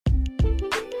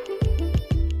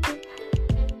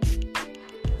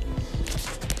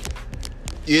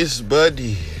Yes,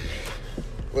 buddy.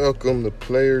 Welcome to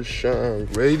Player Shine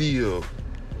Radio.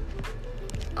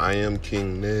 I am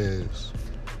King Nez.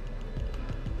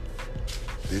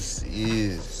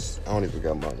 I don't even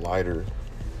got my lighter.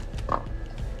 I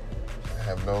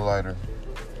have no lighter.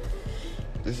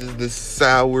 This is the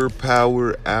Sour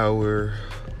Power Hour,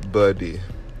 buddy.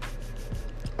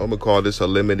 I'm going to call this a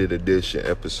limited edition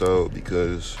episode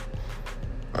because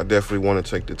I definitely want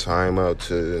to take the time out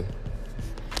to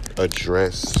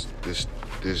address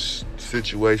this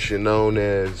situation known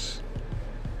as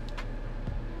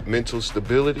mental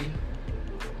stability.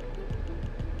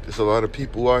 There's a lot of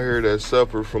people out here that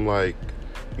suffer from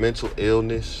mental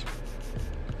illness.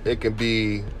 It can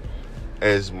be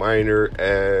as minor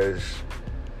as,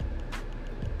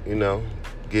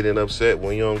 getting upset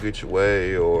when you don't get your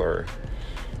way, or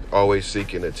always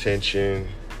seeking attention,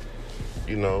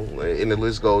 and the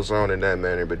list goes on in that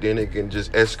manner. But then it can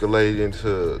just escalate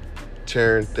into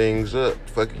tearing things up,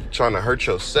 trying to hurt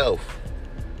yourself,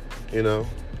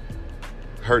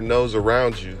 hurting those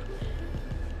around you.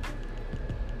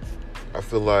 I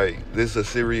feel like this is a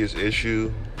serious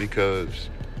issue because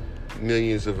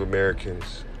millions of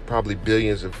Americans, probably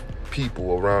billions of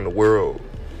people around the world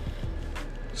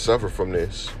suffer from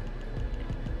this.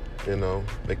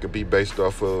 It could be based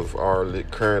off of our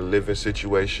current living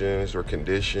situations or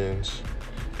conditions.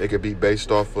 It could be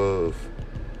based off of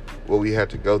what we had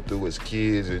to go through as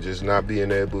kids and just not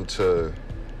being able to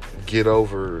get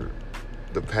over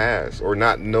the past, or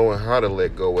not knowing how to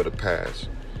let go of the past.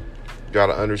 You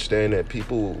gotta understand that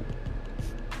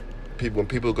when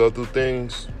people go through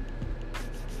things,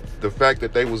 the fact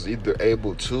that they was either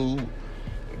able to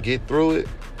get through it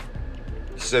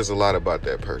says a lot about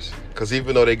that person. Because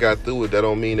even though they got through it, that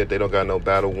don't mean that they don't got no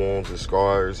battle wounds and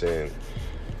scars and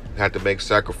had to make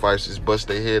sacrifices, bust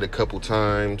their head a couple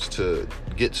times to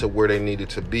get to where they needed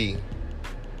to be.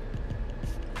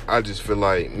 I just feel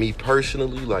like, me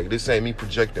personally, this ain't me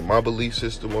projecting my belief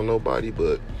system on nobody,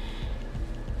 but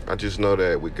I just know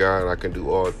that with God I can do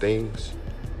all things.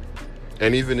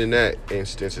 And even in that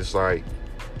instance, it's I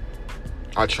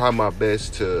try my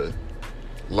best to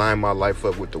line my life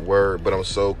up with the word, but I'm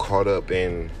so caught up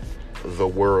in the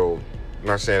world. I'm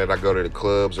not saying that I go to the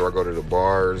clubs or I go to the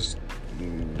bars,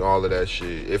 all of that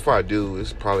shit. If I do,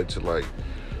 it's probably to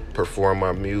perform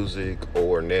my music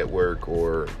or network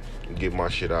or get my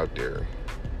shit out there,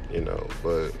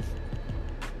 But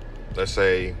let's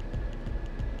say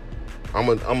I'm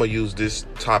gonna use this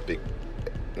topic,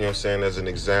 as an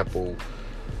example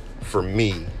for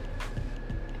me,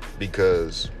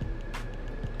 because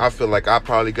I feel like I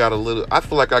got a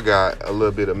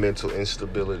little bit of mental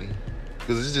instability,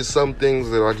 because it's just some things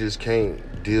that I just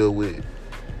can't deal with.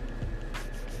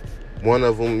 One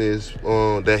of them is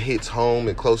that hits home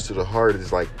and close to the heart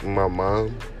is my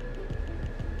mom.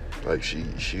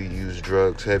 She used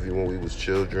drugs heavy when we was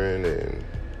children, and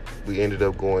we ended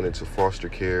up going into foster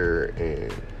care,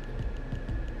 and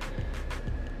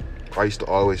I used to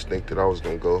always think that I was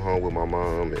gonna go home with my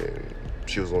mom and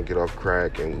she was gonna get off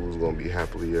crack and we was gonna be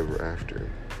happily ever after.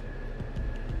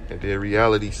 And then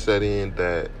reality set in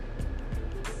that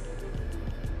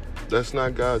that's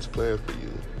not God's plan for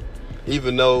you.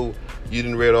 Even though you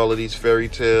didn't read all of these fairy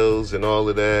tales and all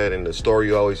of that, and the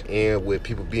story always ends with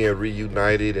people being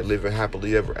reunited and living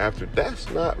happily ever after, that's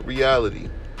not reality.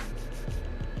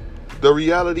 The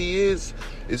reality is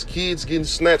kids getting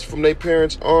snatched from their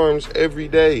parents' arms every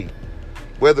day,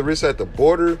 whether it's at the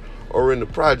border or in the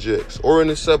projects or in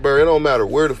the suburb. It don't matter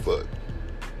where the fuck,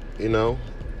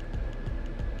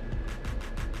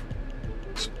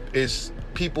 It's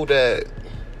people that's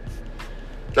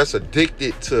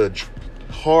addicted to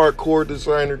hardcore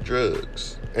designer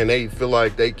drugs, and they feel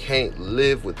like they can't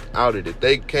live without it. If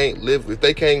they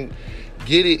can't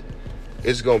get it,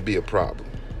 it's gonna be a problem.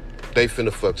 They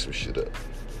finna fuck some shit up.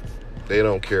 They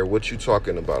don't care what you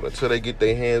talking about. Until they get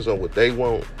their hands on what they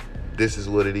want, this is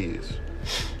what it is.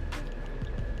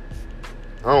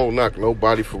 I don't knock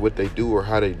nobody for what they do or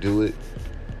how they do it.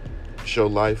 Show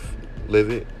life, live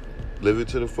it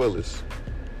to the fullest.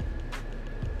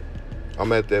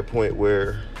 I'm at that point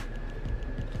where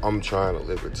I'm trying to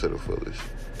live it to the fullest.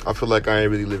 I feel like I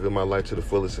ain't really living my life to the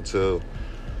fullest until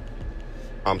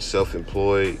I'm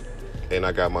self-employed and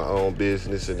I got my own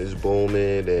business and it's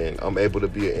booming and I'm able to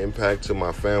be an impact to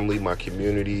my family, my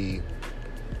community,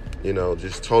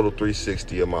 just total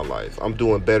 360 of my life. I'm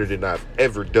doing better than I've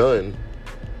ever done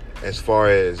as far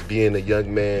as being a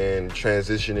young man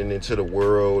transitioning into the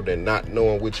world and not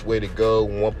knowing which way to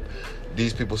go.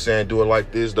 These people saying do it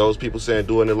like this, those people saying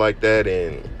doing it like that,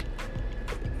 and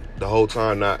the whole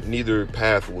time neither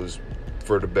path was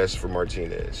for the best for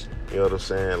Martinez. You know what I'm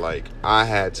saying? Like, I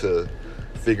had to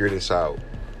figure this out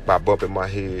by bumping my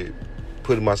head,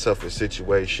 putting myself in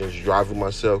situations, driving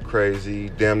myself crazy,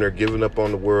 damn near giving up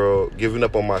on the world, giving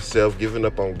up on myself, giving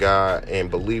up on God,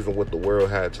 and believing what the world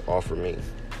had to offer me,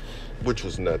 which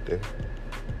was nothing.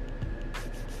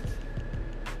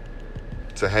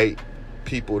 To hate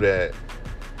people that,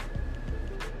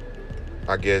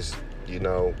 I guess,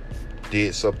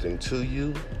 did something to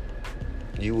you,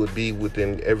 you would be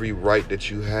within every right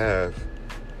that you have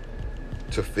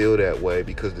to feel that way,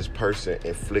 because this person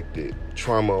inflicted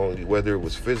trauma on you, whether it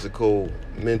was physical,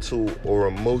 mental, or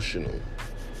emotional.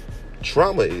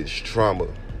 Trauma is trauma.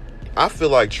 I feel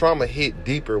like trauma hit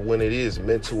deeper when it is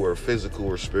mental or physical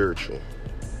or spiritual,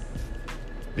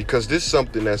 because this is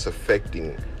something that's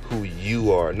affecting who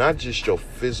you are, not just your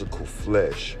physical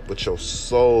flesh, but your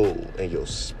soul and your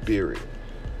spirit.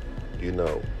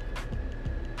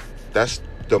 That's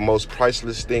the most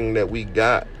priceless thing that we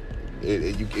got.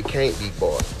 It can't be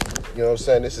bought. You know what I'm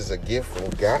saying? This is a gift from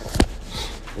God.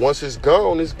 Once it's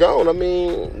gone, it's gone. I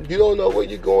mean, you don't know where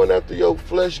you're going after your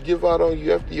flesh give out on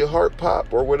you, after your heart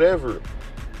pop or whatever.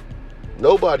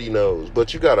 Nobody knows.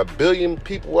 But you got a billion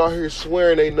people out here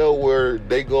swearing they know where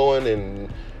they going and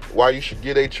why you should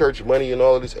give their church money and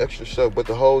all of this extra stuff. But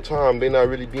the whole time, they're not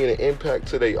really being an impact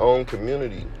to their own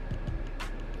community.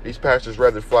 These pastors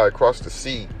rather fly across the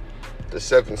sea, the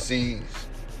 7 seas,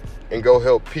 and go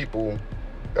help people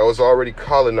that was already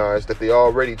colonized, that they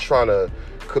already trying to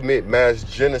commit mass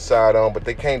genocide on, but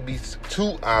they can't be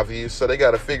too obvious, so they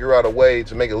got to figure out a way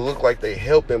to make it look like they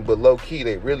helping, but low-key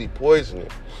they really poisoning.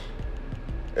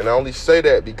 And I only say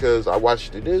that because I watch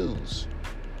the news.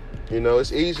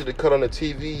 It's easy to cut on the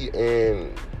TV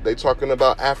and they talking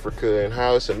about Africa and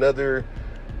how it's another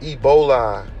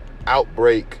Ebola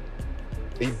outbreak.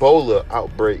 And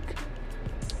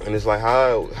it's like,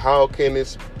 how can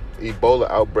this Ebola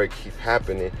outbreak keep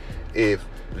happening if,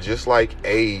 just like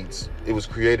AIDS, it was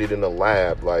created in a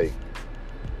lab? Like,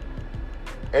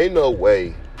 ain't no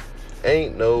way.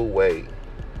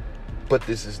 But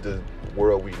this is the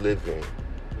world we live in.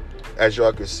 As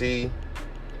y'all can see,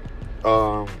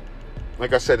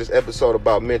 like I said, this episode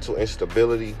about mental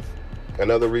instability.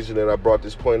 Another reason that I brought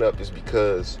this point up is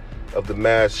because of the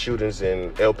mass shootings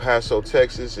in El Paso,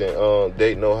 Texas, and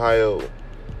Dayton, Ohio.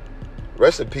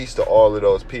 Rest in peace to all of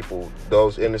those people,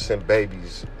 those innocent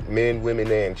babies, men,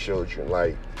 women, and children.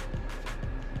 Like,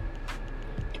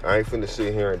 I ain't finna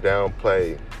sit here and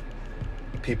downplay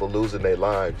people losing their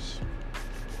lives,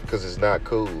 because it's not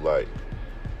cool. Like,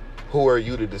 who are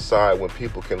you to decide when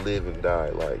people can live and die?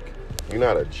 Like, you're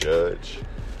not a judge.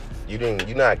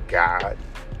 You're not God.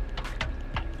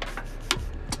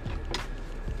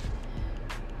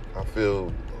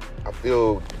 I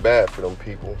feel bad for them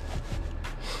people.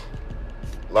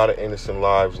 A lot of innocent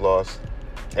lives lost.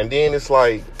 And then it's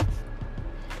like,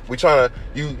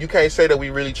 you can't say that we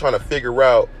really trying to figure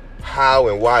out how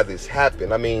and why this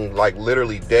happened. I mean, like,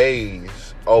 literally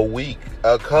days, a week,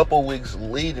 a couple weeks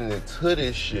leading into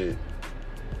this shit.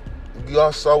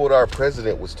 Y'all saw what our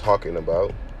president was talking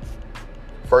about.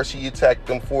 First, he attacked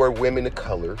them 4 women of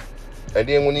color. And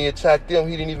then when he attacked them,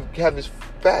 he didn't even have his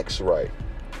facts right.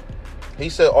 He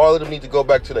said all of them need to go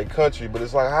back to their country. But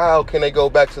it's like, how can they go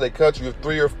back to their country if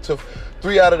 3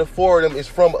 out of the 4 of them is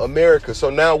from America? So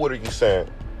now what are you saying?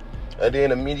 And then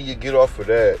the media get off of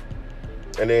that.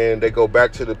 And then they go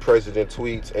back to the president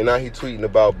tweets. And now he tweeting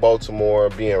about Baltimore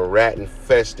being rat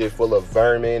infested, full of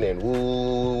vermin and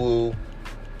woo.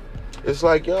 It's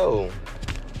like, yo,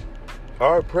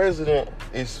 our president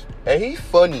is, and he's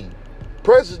funny.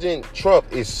 President Trump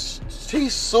he's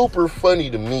super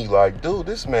funny to me. Like, dude,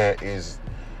 this is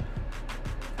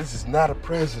not a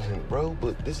president, bro,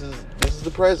 but this is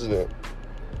the president.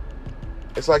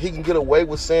 It's like he can get away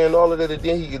with saying all of that, and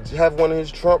then he could have one of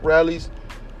his Trump rallies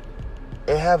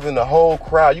and having the whole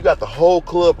crowd, you got the whole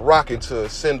club rocking to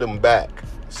send her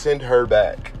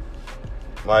back.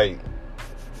 Like,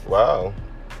 wow.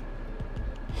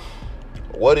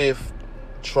 What if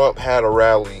Trump had a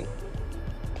rally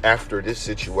after this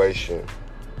situation,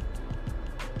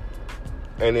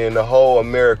 and then the whole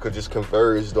America just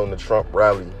converged on the Trump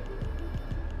rally?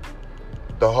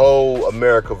 The whole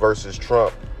America versus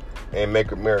Trump and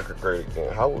make America great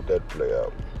again. How would that play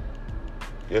out?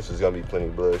 Yes, there's going to be plenty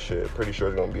of bloodshed. Pretty sure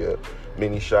there's going to be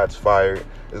many shots fired.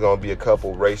 There's going to be a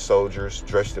couple race soldiers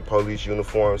dressed in police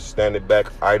uniforms standing back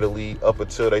idly up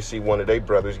until they see one of their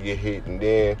brothers get hit. And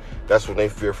then that's when they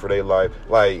fear for their life.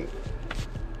 Like,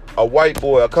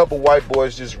 a couple white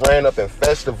boys just ran up in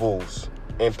festivals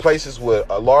in places with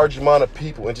a large amount of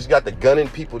people and just got the gunning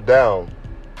people down.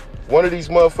 One of these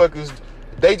motherfuckers,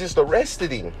 they just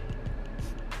arrested him.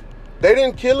 They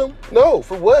didn't kill him? No,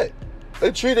 for what?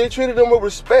 They treated him with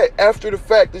respect. After the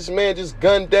fact, this man just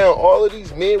gunned down all of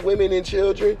these men, women, and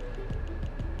children.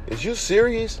 Is you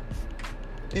serious?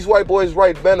 These white boys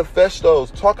write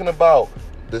manifestos talking about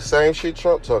the same shit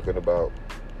Trump talking about.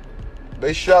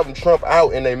 They shouting Trump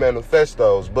out in their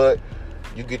manifestos, but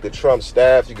you get the Trump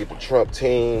staff, you get the Trump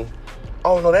team.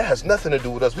 Oh no, that has nothing to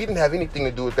do with us. We didn't have anything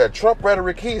to do with that. Trump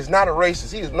rhetoric, he is not a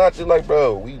racist. He is not just like,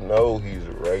 bro, we know he's a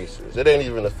racist. It ain't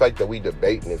even the fact that we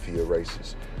debating if he a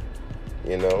racist.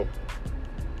 You know?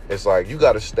 It's like, you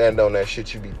got to stand on that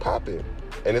shit you be popping.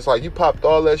 And it's like, you popped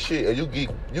all that shit and you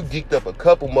geeked up a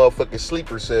couple motherfucking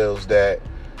sleeper cells that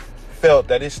felt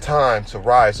that it's time to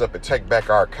rise up and take back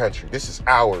our country. This is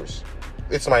ours.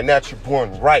 It's my natural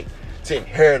born right to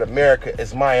inherit America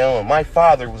as my own. My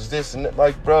father was this and that.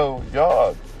 Like, bro,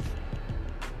 y'all.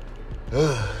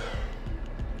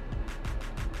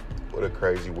 What a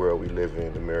crazy world we live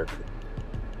in, America.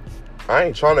 I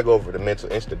ain't trying to go over the mental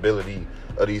instability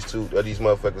of these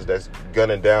motherfuckers that's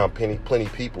gunning down plenty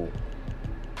people.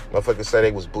 Motherfuckers say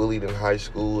they was bullied in high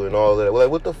school and all that. Well,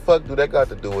 like, what the fuck do that got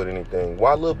to do with anything?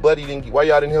 Why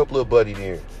y'all didn't help little buddy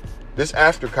then? This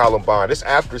after Columbine, this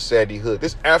after Sandy Hook,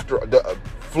 this after the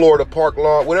Florida Park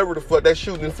Lawn, whatever the fuck, that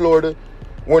shooting in Florida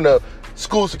when the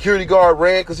school security guard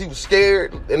ran because he was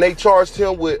scared and they charged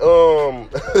him with,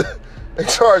 they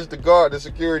charged the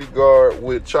security guard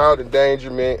with child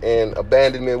endangerment and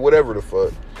abandonment, whatever the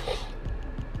fuck.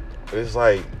 It's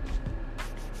like,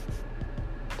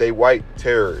 they white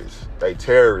terrorists. They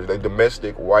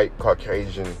domestic white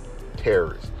Caucasian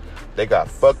terrorists. They got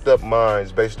fucked up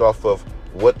minds based off of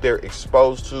what they're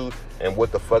exposed to and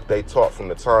what the fuck they taught from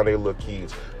the time they little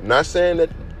kids. Not saying that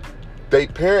they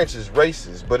parents is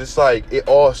racist, but it's like it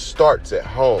all starts at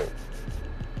home.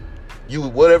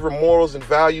 Whatever morals and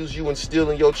values you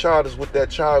instill in your child is what that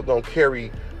child gonna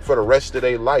carry for the rest of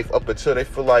their life, up until they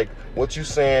feel like what you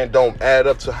saying don't add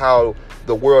up to how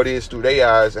the world is through their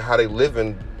eyes and how they live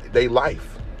in their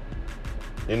life.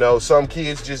 You know, some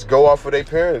kids just go off of their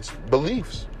parents'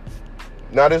 beliefs.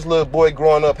 Now this little boy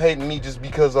growing up hating me just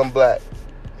because I'm black.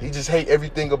 He just hate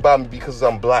everything about me because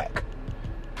I'm black.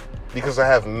 Because I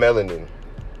have melanin.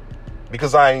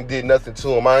 Because I ain't did nothing to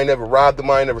him. I ain't never robbed him.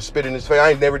 I ain't never spit in his face.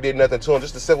 I ain't never did nothing to him.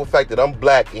 Just the simple fact that I'm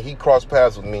black and he crossed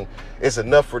paths with me is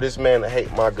enough for this man to hate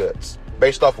my guts.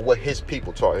 Based off of what his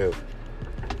people taught him.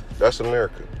 That's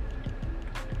America.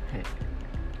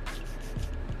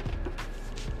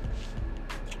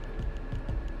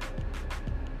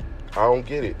 I don't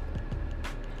get it.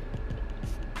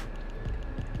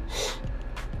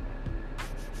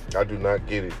 I do not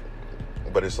get it.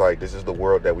 But it's like, this is the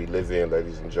world that we live in,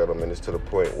 ladies and gentlemen. It's to the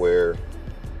point where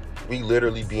we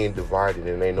literally being divided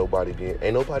and ain't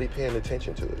nobody paying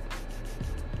attention to it.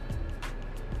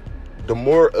 The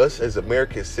more us as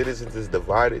American citizens is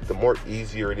divided, the more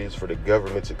easier it is for the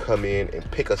government to come in and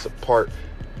pick us apart,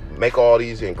 make all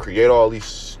these and create all these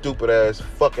stupid ass,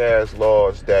 fuck ass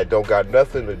laws that don't got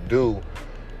nothing to do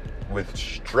with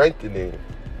strengthening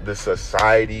the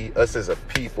society, us as a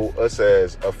people, us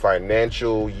as a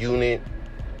financial unit.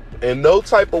 In no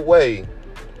type of way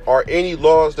are any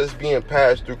laws that's being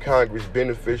passed through Congress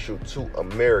beneficial to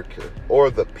America or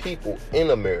the people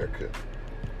in America.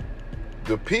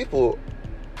 The people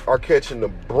are catching the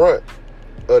brunt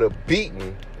of the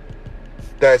beating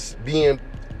that's being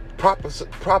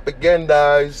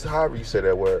propagandized, however you say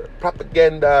that word,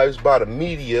 propagandized by the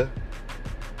media,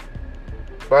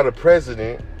 by the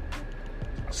president,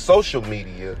 social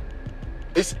media.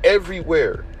 It's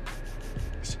everywhere.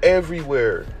 It's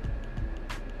everywhere.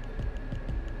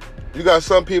 You got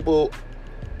some people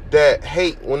that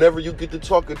hate whenever you get to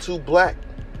talking to black,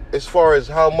 as far as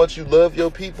how much you love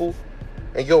your people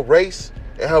and your race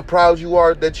and how proud you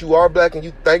are that you are black and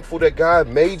you thankful that God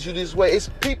made you this way. It's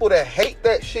people that hate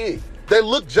that shit. They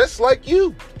look just like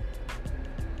you.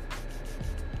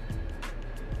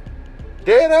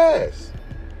 Dead ass.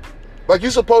 Like,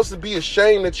 you're supposed to be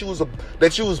ashamed that you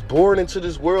was born into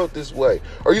this world this way.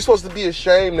 Or you supposed to be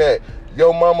ashamed that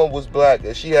your mama was black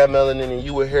and she had melanin and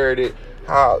you inherited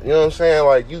how, you know what I'm saying?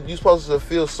 Like, you supposed to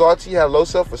feel salty, have low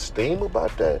self-esteem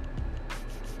about that.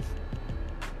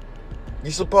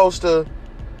 You supposed to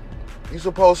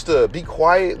be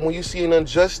quiet when you see an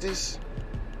injustice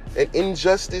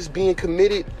being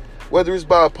committed, whether it's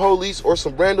by police or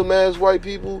some random ass white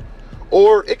people,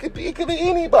 or it could be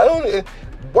anybody.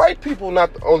 White people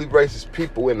not the only racist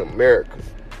people in America.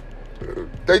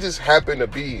 They just happen to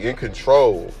be in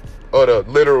control of the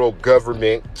literal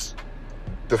government,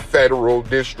 the federal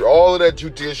district, all of that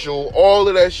judicial, all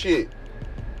of that shit.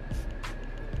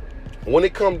 When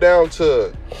it come down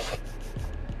to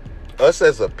us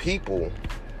as a people,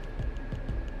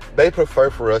 They prefer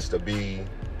for us to be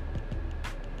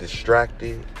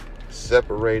distracted,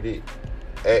 separated,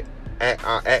 at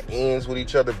ends with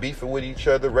each other, beefing with each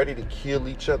other, ready to kill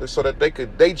each other, so that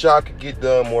their job could get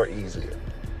done more easier.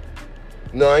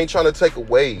 No, I ain't trying to take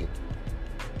away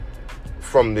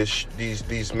from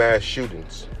these mass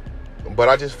shootings, but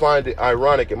I just find it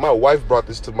ironic, and my wife brought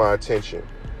this to my attention.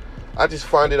 I just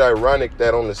find it ironic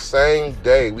that on the same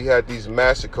day we had these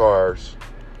massacres,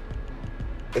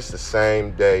 it's the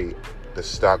same day the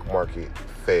stock market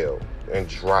fell and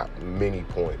dropped many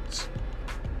points.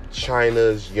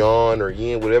 China's yuan or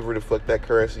yen, whatever the fuck that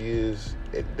currency is,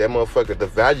 that motherfucker, the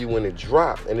value when it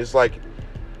dropped. And it's like,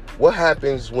 what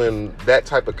happens when that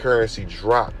type of currency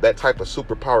drop, that type of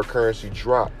superpower currency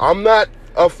drop? I'm not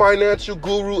a financial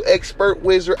guru, expert,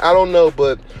 wizard, I don't know,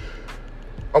 but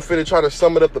I'm finna try to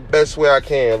sum it up the best way I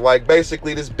can. Like,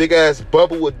 basically, this big ass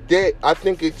bubble of debt, I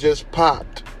think it just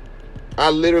popped. I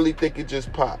literally think it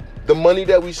just popped. The money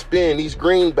that we spend, these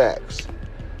greenbacks,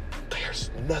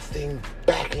 there's nothing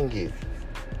backing it.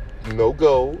 No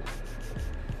gold,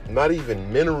 not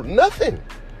even mineral, nothing.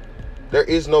 There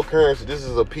is no currency. This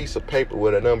is a piece of paper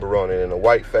with a number on it and a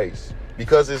white face.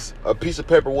 Because it's a piece of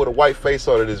paper with a white face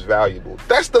on it is valuable.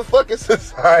 That's the fucking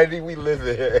society we live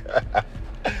in.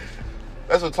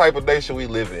 That's what type of nation we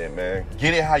live in, man.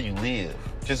 Get it how you live.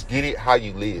 Just get it how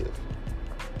you live.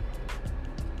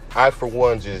 I, for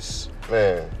one,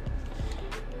 man,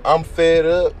 I'm fed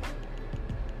up.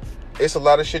 It's a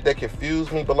lot of shit that confuse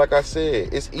me, but like I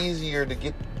said, it's easier to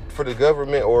get for the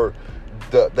government or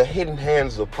the hidden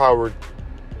hands of power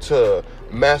to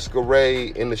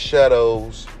masquerade in the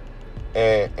shadows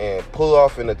and pull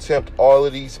off and attempt all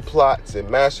of these plots and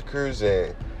massacres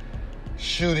and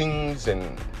shootings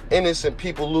and innocent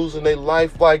people losing their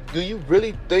life. Like, do you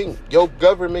really think your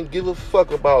government give a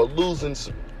fuck about losing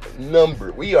some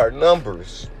number? We are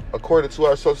numbers. According to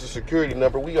our social security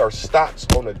number, we are stocks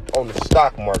on the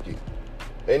stock market,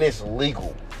 and it's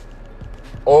legal.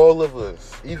 All of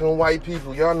us, even white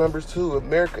people, y'all numbers too.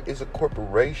 America is a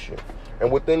corporation,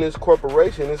 and within this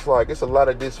corporation, it's a lot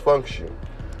of dysfunction.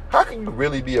 How can you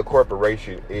really be a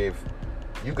corporation if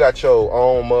you got your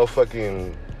own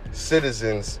motherfucking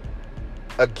citizens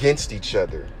against each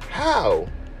other? How?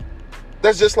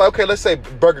 That's just like, okay, let's say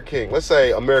Burger King. Let's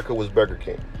say America was Burger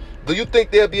King. Do you think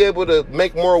they'll be able to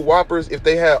make more Whoppers if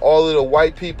they had all of the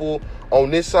white people on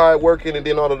this side working and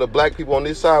then all of the black people on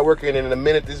this side working, and in the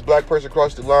minute this black person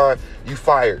crossed the line, you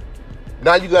fired?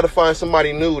 Now you got to find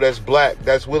somebody new that's black,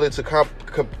 that's willing to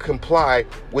comply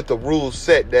with the rules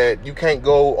set that you can't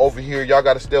go over here, y'all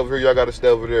got to stay over here, y'all got to stay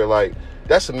over there. Like,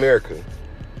 that's America.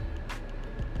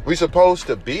 We supposed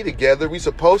to be together. We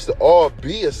supposed to all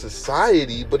be a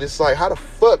society, but it's like, how the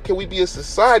fuck can we be a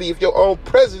society if your own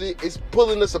president is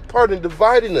pulling us apart and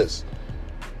dividing us?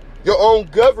 Your own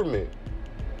government.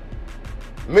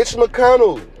 Mitch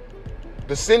McConnell,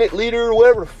 the Senate leader or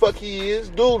whatever the fuck he is,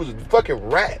 dude is a fucking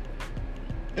rat.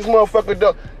 This motherfucker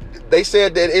don't. They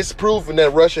said that it's proven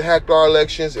that Russia hacked our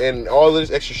elections and all of this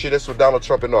extra shit that's with Donald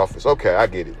Trump in office. Okay, I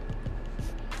get it.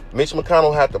 Mitch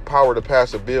McConnell had the power to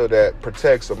pass a bill that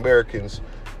protects Americans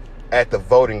at the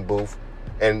voting booth,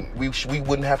 and we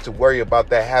wouldn't have to worry about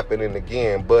that happening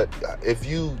again. But if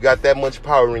you got that much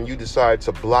power and you decide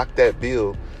to block that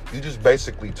bill, you just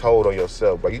basically told on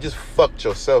yourself, bro. You just fucked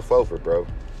yourself over, bro.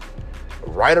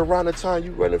 Right around the time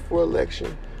you running for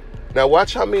election. Now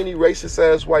watch how many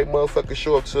racist-ass white motherfuckers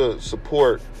show up to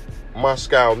support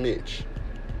Moscow Mitch.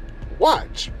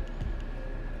 Watch.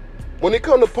 When it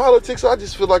comes to politics, I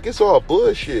just feel like it's all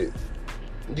bullshit.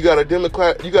 You got a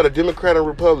Democrat and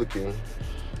Republican.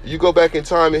 You go back in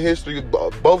time in history,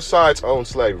 both sides own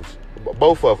slaves.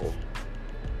 Both of them.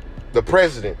 The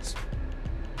presidents.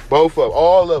 Both of them.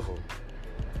 All of them.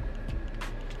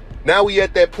 Now we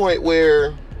at that point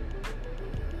where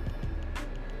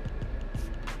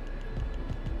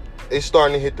it's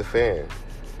starting to hit the fan.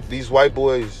 These white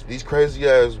boys, these crazy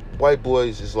ass white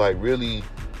boys is like really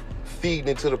feeding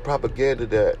into the propaganda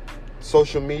that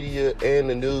social media and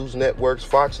the news networks,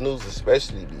 Fox News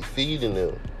especially, be feeding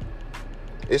them.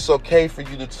 It's okay for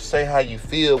you to say how you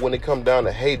feel when it comes down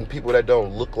to hating people that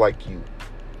don't look like you.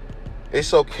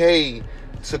 It's okay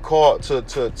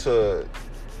to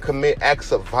commit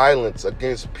acts of violence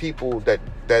against people that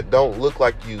don't look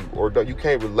like you or that you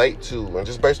can't relate to. And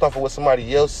just based off of what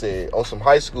somebody else said on some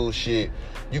high school shit,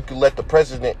 you can let the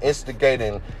president instigate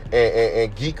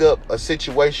and geek up a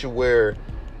situation where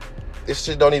this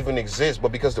shit don't even exist,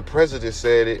 but because the president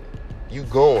said it, you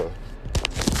going.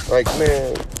 Like,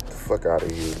 man, fuck out of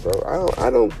here, bro. I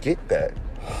don't get that.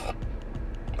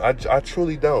 I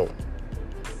truly don't.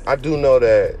 I do know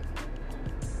that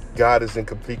God is in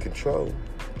complete control.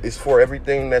 It's for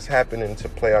everything that's happening to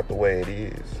play out the way it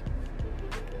is.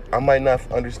 I might not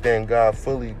understand God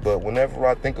fully, but whenever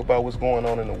I think about what's going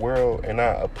on in the world and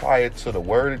I apply it to the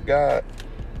word of God,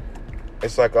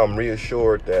 it's like I'm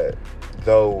reassured that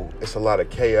though it's a lot of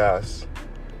chaos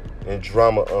and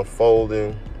drama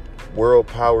unfolding, world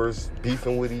powers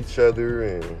beefing with each other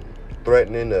and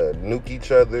threatening to nuke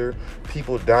each other,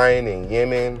 people dying in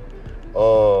Yemen,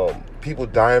 people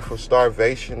dying from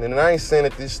starvation. And I ain't saying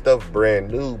that this stuff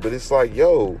brand new, but it's like,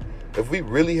 yo, if we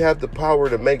really have the power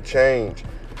to make change,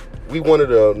 we one of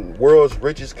the world's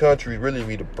richest countries, really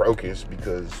be the brokest,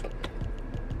 because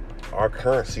our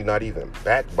currency not even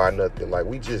backed by nothing. Like,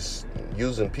 we just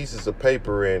using pieces of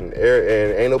paper and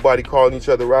ain't nobody calling each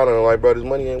other out on it. Like, bro, this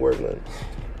money ain't worth nothing.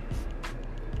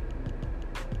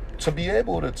 To be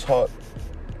able to talk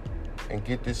and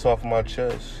get this off my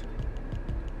chest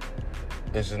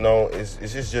is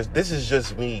this is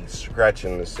just me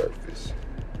scratching the surface.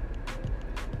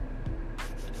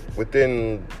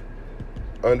 Within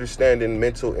understanding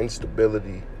mental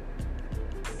instability,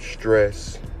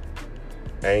 stress,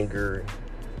 anger,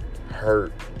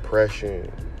 hurt,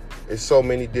 depression. It's so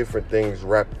many different things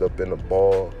wrapped up in a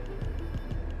ball.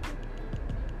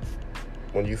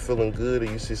 When you feeling good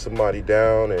and you see somebody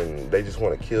down and they just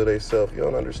want to kill themselves, you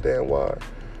don't understand why.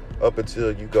 Up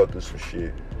until you go through some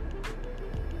shit.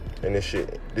 And this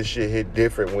shit hit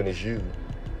different when it's you.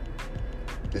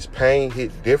 This pain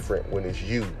hit different when it's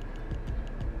you.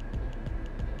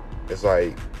 It's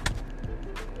like,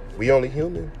 we only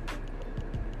human.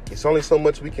 It's only so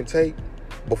much we can take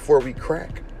before we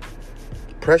crack.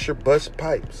 Pressure busts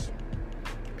pipes.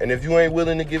 And if you ain't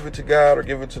willing to give it to God or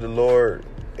give it to the Lord,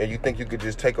 and you think you could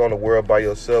just take on the world by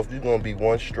yourself, you're going to be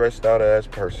one stressed out ass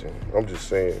person. I'm just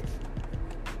saying.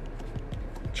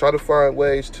 Try to find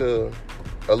ways to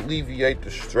alleviate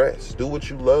the stress. Do what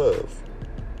you love.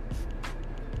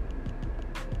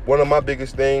 One of my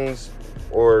biggest things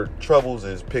or troubles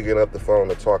is picking up the phone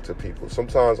to talk to people.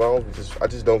 Sometimes I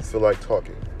just don't feel like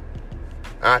talking.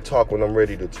 I talk when I'm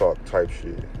ready to talk type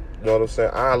shit. You know what I'm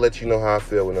saying? I'll let you know how I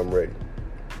feel when I'm ready.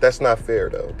 That's not fair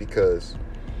though, because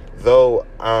though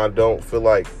I don't feel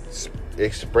like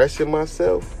expressing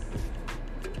myself,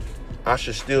 I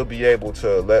should still be able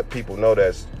to let people know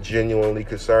that's genuinely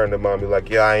concerned about me.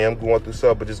 Like, yeah, I am going through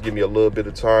something, but just give me a little bit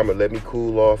of time and let me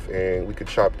cool off and we could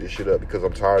chop this shit up, because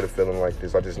I'm tired of feeling like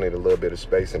this. I just need a little bit of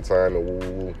space and time and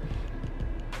woo.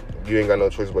 You ain't got no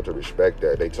choice but to respect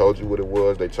that. They told you what it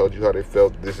was. They told you how they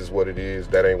felt. This is what it is.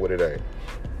 That ain't what it ain't.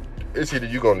 It's either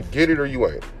you gonna get it or you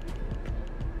ain't.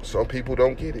 Some people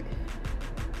don't get it.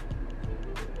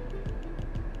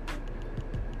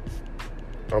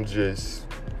 I'm just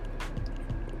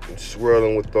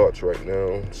swirling with thoughts right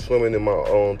now, swimming in my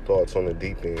own thoughts on the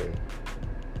deep end.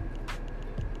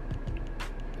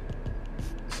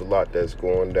 It's a lot that's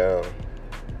going down.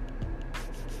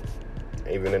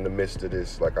 Even in the midst of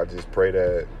this, like, I just pray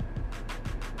that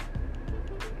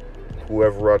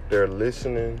whoever out there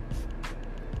listening,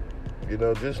 you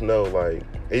know, just know, like,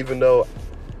 even though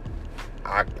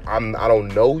I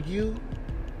don't know you,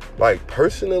 like,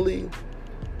 personally,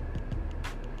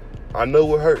 I know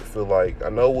what hurt feel like. I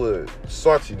know what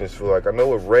saltiness feel like. I know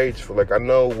what rage feel like. I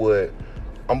know what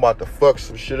I'm about to fuck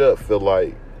some shit up feel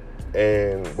like.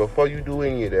 And before you do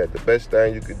any of that, the best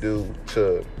thing you could do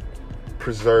to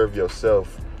preserve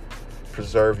yourself,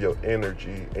 preserve your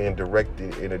energy, and direct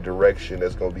it in a direction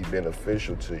that's going to be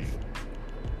beneficial to you.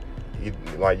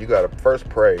 You got to first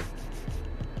pray.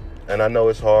 And I know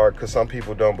it's hard because some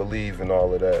people don't believe in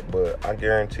all of that, but I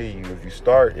guarantee you,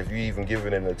 if you even give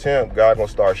it an attempt, God gonna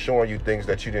start showing you things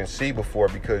that you didn't see before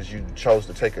because you chose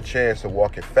to take a chance and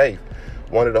walk in faith.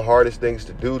 One of the hardest things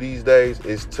to do these days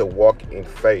is to walk in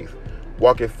faith.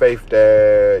 Walk in faith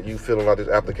that you filling out this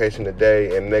application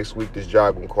today and next week this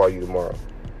job gonna call you tomorrow.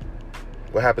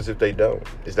 What happens if they don't?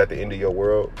 Is that the end of your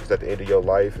world? Is that the end of your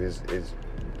life? Is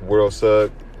world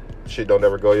suck? Shit don't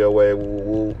ever go your way? Woo woo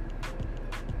woo.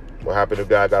 What happened if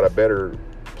God got a better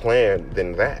plan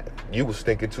than that? You was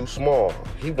thinking too small.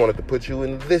 He wanted to put you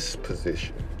in this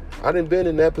position. I done been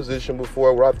in that position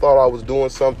before where I thought I was doing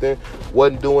something,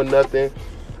 wasn't doing nothing.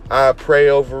 I pray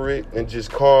over it and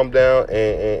just calm down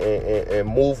and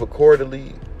move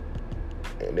accordingly.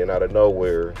 And then out of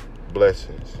nowhere,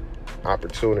 blessings,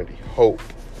 opportunity, hope,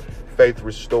 faith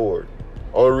restored.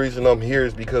 Only reason I'm here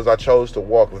is because I chose to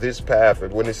walk this path,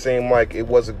 and when it seemed like it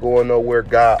wasn't going nowhere,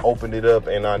 God opened it up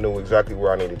and I knew exactly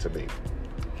where I needed to be.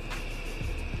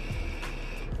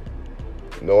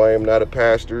 No, I am not a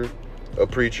pastor, a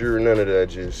preacher, none of that.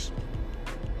 Just,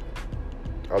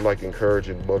 I like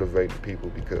encouraging, motivating people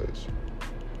because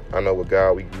I know with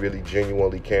God, we really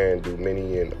genuinely can do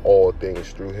many and all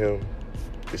things through him,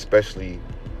 especially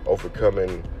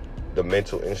overcoming the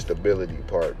mental instability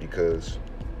part, because